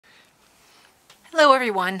Hello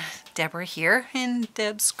everyone, Deborah here in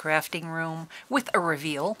Deb's crafting room with a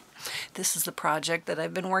reveal. This is the project that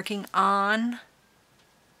I've been working on,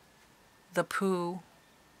 the Pooh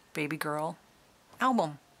Baby Girl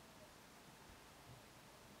album.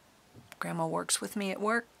 Grandma works with me at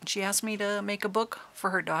work. She asked me to make a book for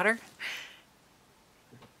her daughter.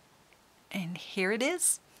 And here it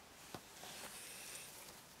is.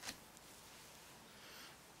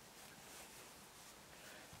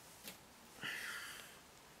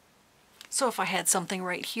 So if I had something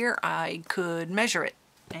right here, I could measure it,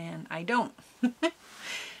 and I don't.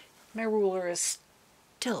 My ruler is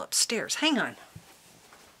still upstairs. Hang on.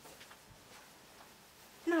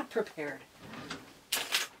 Not prepared.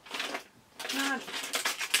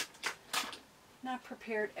 Not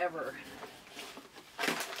prepared ever.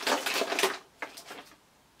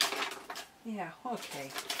 Yeah, okay.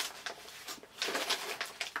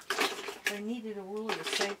 I needed a ruler to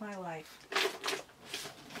save my life.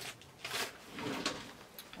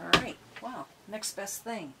 Alright, wow, next best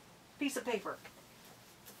thing. Piece of paper.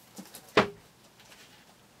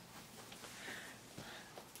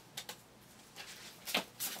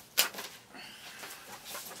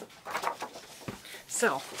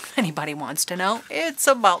 So, if anybody wants to know, it's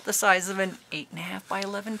about the size of an 8.5 by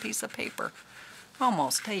 11 piece of paper.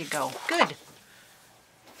 Almost, there you go. Good.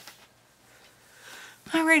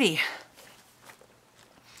 Alrighty.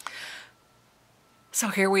 So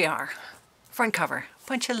here we are. Front cover.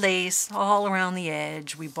 Bunch of lace all around the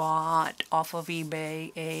edge. We bought off of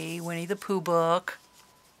eBay a Winnie the Pooh book.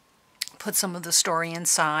 Put some of the story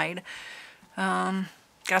inside. Got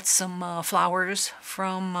some flowers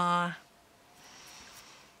from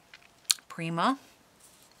Prima.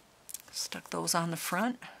 Stuck those on the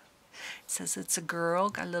front. It says it's a girl.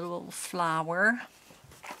 Got a little flower.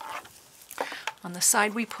 On the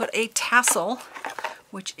side we put a tassel,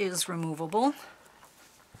 which is removable.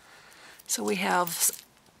 So we have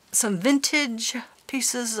some vintage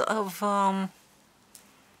pieces of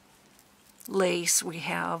lace. We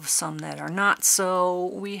have some that are not so.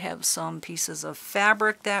 We have some pieces of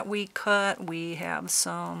fabric that we cut. We have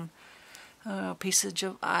some pieces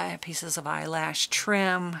of eyelash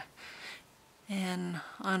trim. And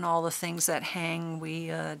on all the things that hang,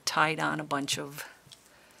 we tied on a bunch of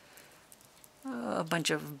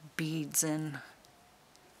beads and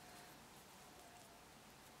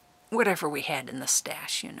whatever we had in the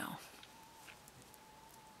stash, you know.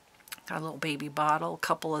 Got a little baby bottle. A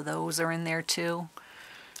couple of those are in there too.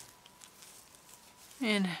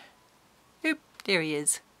 And, oop, there he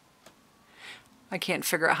is. I can't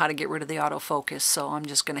figure out how to get rid of the autofocus, so I'm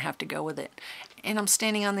just going to have to go with it. And I'm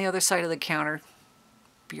standing on the other side of the counter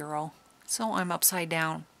bureau, so I'm upside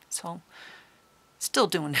down. So, still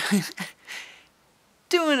doing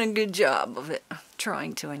doing a good job of it.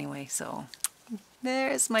 Trying to anyway, so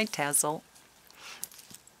there's my tassel.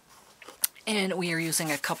 And we are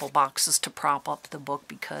using a couple boxes to prop up the book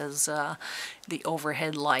because the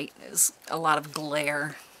overhead light is a lot of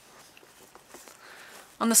glare.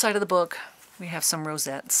 On the side of the book, we have some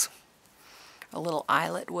rosettes. A little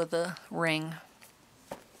eyelet with a ring.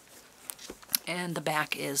 And the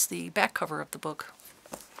back is the back cover of the book.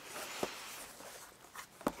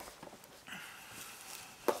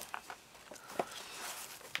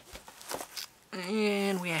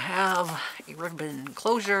 And we have a ribbon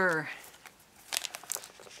closure.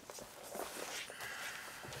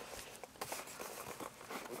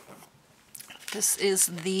 This is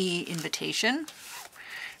the invitation.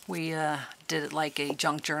 We did it like a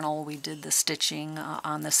junk journal. We did the stitching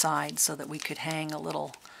on the side so that we could hang a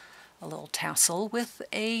little tassel with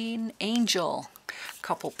an angel. A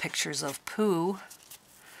couple pictures of Pooh.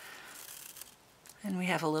 And we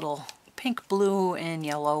have a little pink, blue, and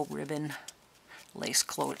yellow ribbon lace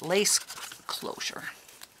closure.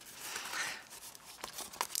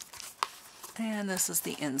 And this is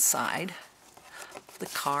the inside, the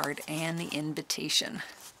card and the invitation.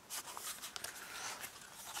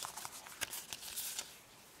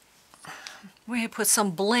 We put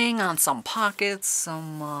some bling on some pockets,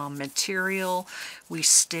 some material we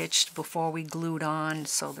stitched before we glued on,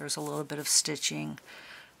 so there's a little bit of stitching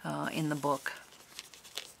in the book.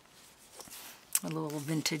 A little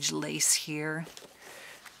vintage lace here.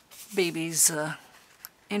 Baby's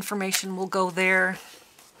information will go there.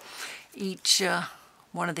 Each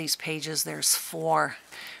one of these pages, there's 4.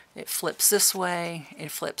 It flips this way, it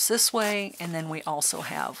flips this way, and then we also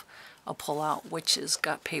have a pull-out which has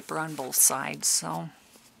got paper on both sides. So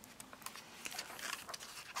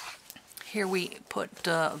here we put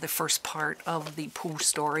the first part of the Pooh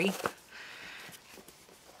story.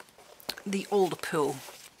 The old Pooh.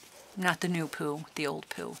 Not the new Pooh, the old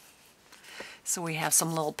Pooh. So we have some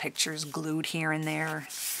little pictures glued here and there.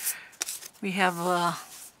 We have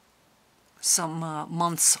some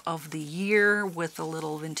months of the year with a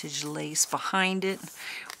little vintage lace behind it.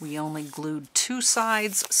 We only glued 2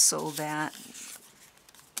 sides so that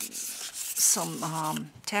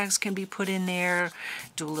some tags can be put in there.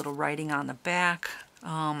 Do a little writing on the back.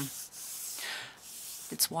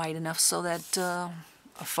 It's wide enough so that a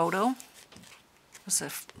photo,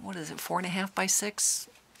 what is it, 4.5 by 6?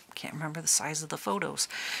 Can't remember the size of the photos.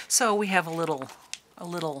 So we have a little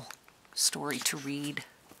story to read.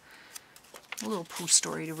 A little Pooh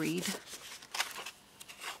story to read.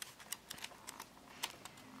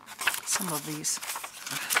 Some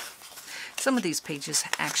of these pages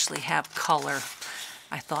actually have color.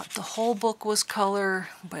 I thought the whole book was color,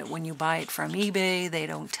 but when you buy it from eBay, they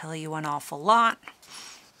don't tell you an awful lot.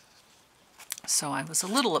 So I was a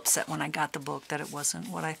little upset when I got the book that it wasn't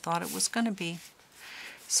what I thought it was going to be.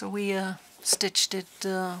 So we stitched it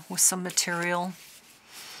with some material,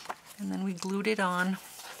 and then we glued it on.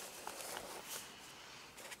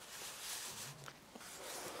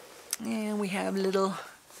 And we have a little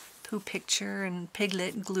Pooh picture and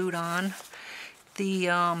Piglet glued on. The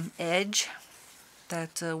edge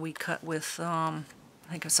that we cut with, I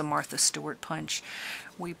think it's a Martha Stewart punch,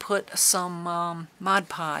 we put some Mod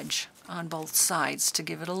Podge on both sides to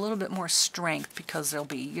give it a little bit more strength, because they'll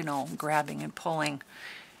be, you know, grabbing and pulling.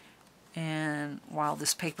 And while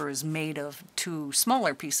this paper is made of 2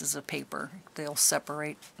 smaller pieces of paper, they'll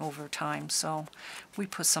separate over time. So we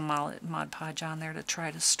put some Mod Podge on there to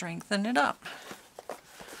try to strengthen it up.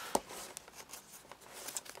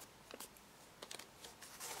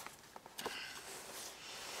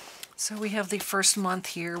 So we have the first month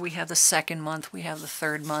here, we have the second month, we have the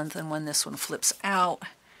third month, and when this one flips out,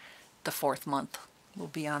 the 4th month will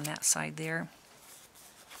be on that side there.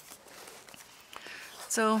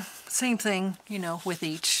 So same thing, you know, with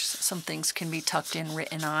each. Some things can be tucked in,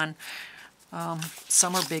 written on.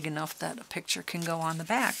 Some are big enough that a picture can go on the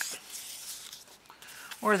back.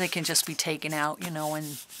 Or they can just be taken out, you know,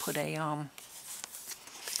 and put a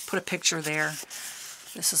picture there.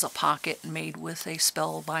 This is a pocket made with a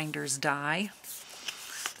Spellbinder's die.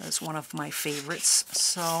 That's one of my favorites.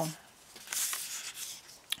 So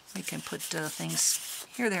we can put things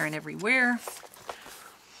here, there, and everywhere.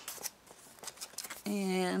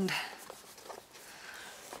 And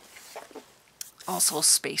also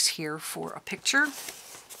space here for a picture.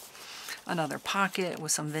 Another pocket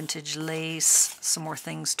with some vintage lace, some more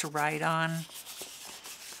things to write on.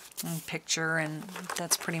 And picture, and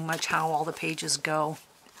that's pretty much how all the pages go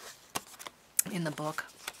in the book.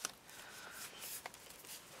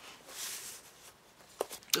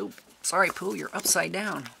 Oop, sorry Pooh, you're upside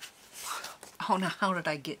down. Oh no, how did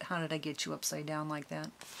I get you upside down like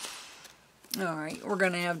that? All right, we're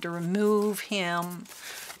going to have to remove him,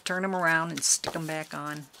 turn him around, and stick him back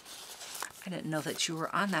on. I didn't know that you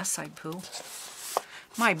were on that side, Pooh.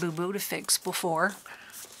 My boo-boo to fix before.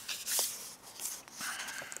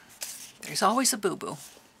 There's always a boo-boo.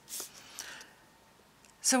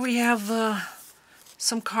 So we have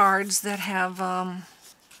some cards that have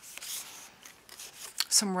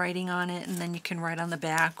some writing on it, and then you can write on the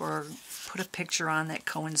back or put a picture on that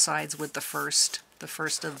coincides with the first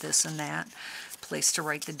of this and that. Place to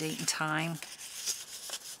write the date and time.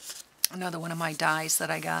 Another one of my dies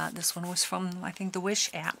that I got. This one was from, I think, the Wish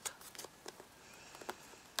app.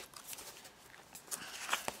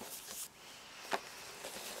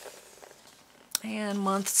 And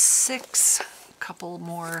month 6, a couple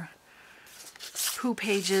more Pooh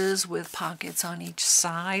pages with pockets on each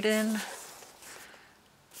side. And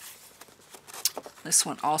this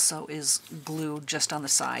one also is glued just on the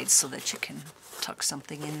sides so that you can tuck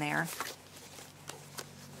something in there.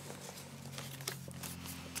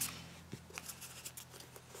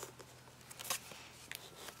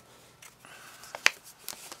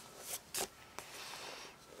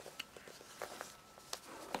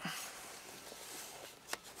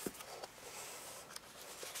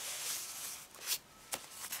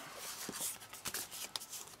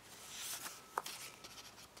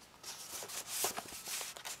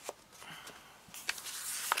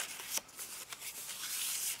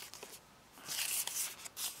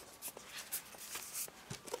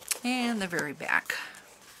 And the very back.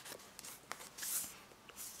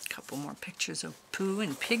 A couple more pictures of Pooh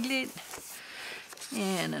and Piglet.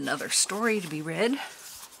 And another story to be read.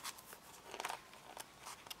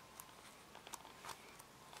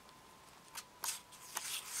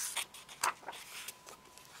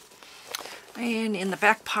 And in the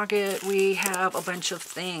back pocket we have a bunch of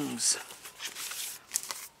things.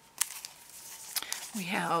 We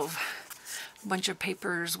have a bunch of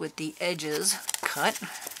papers with the edges cut.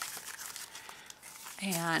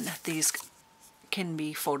 And these can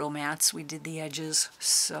be photo mats. We did the edges,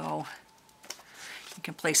 so you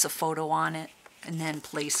can place a photo on it and then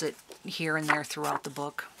place it here and there throughout the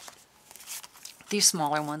book. These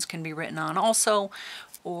smaller ones can be written on also,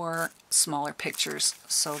 or smaller pictures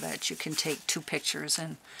so that you can take 2 pictures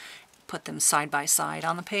and put them side by side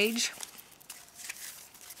on the page.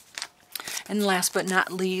 And last but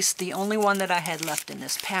not least, the only one that I had left in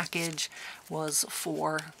this package was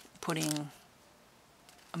for putting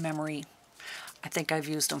a memory. I think I've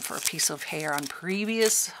used them for a piece of hair on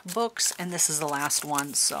previous books, and this is the last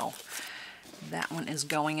one, so that one is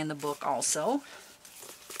going in the book also.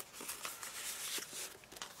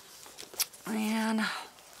 And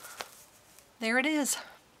there it is.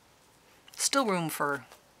 Still room for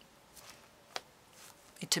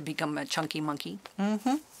it to become a chunky monkey.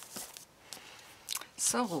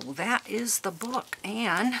 So that is the book,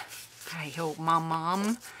 and I hope my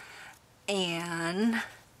mom and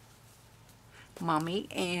mommy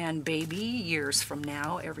and baby years from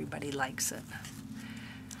now, everybody likes it.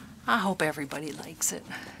 I hope everybody likes it.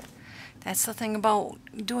 That's the thing about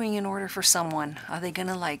doing an order for someone. Are they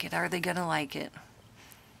gonna like it? Are they gonna like it?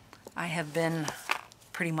 I have been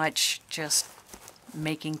pretty much just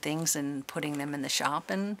making things and putting them in the shop,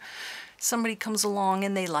 and somebody comes along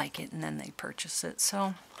and they like it and then they purchase it.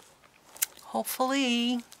 So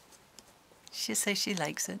hopefully she says she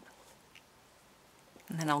likes it.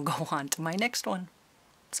 And then I'll go on to my next one.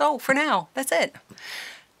 So for now, that's it.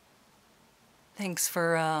 Thanks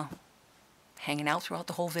for hanging out throughout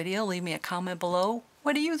the whole video. Leave me a comment below.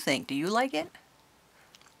 What do you think? Do you like it?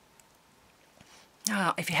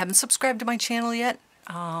 If you haven't subscribed to my channel yet,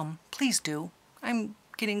 please do. I'm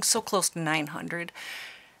getting so close to 900.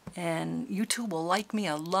 And YouTube will like me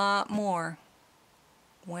a lot more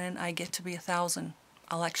when I get to be 1,000.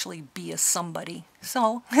 I'll actually be a somebody.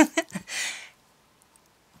 So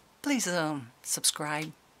please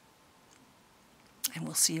subscribe, and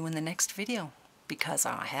we'll see you in the next video, because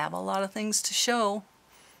I have a lot of things to show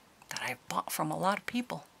that I've bought from a lot of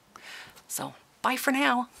people. So bye for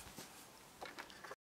now.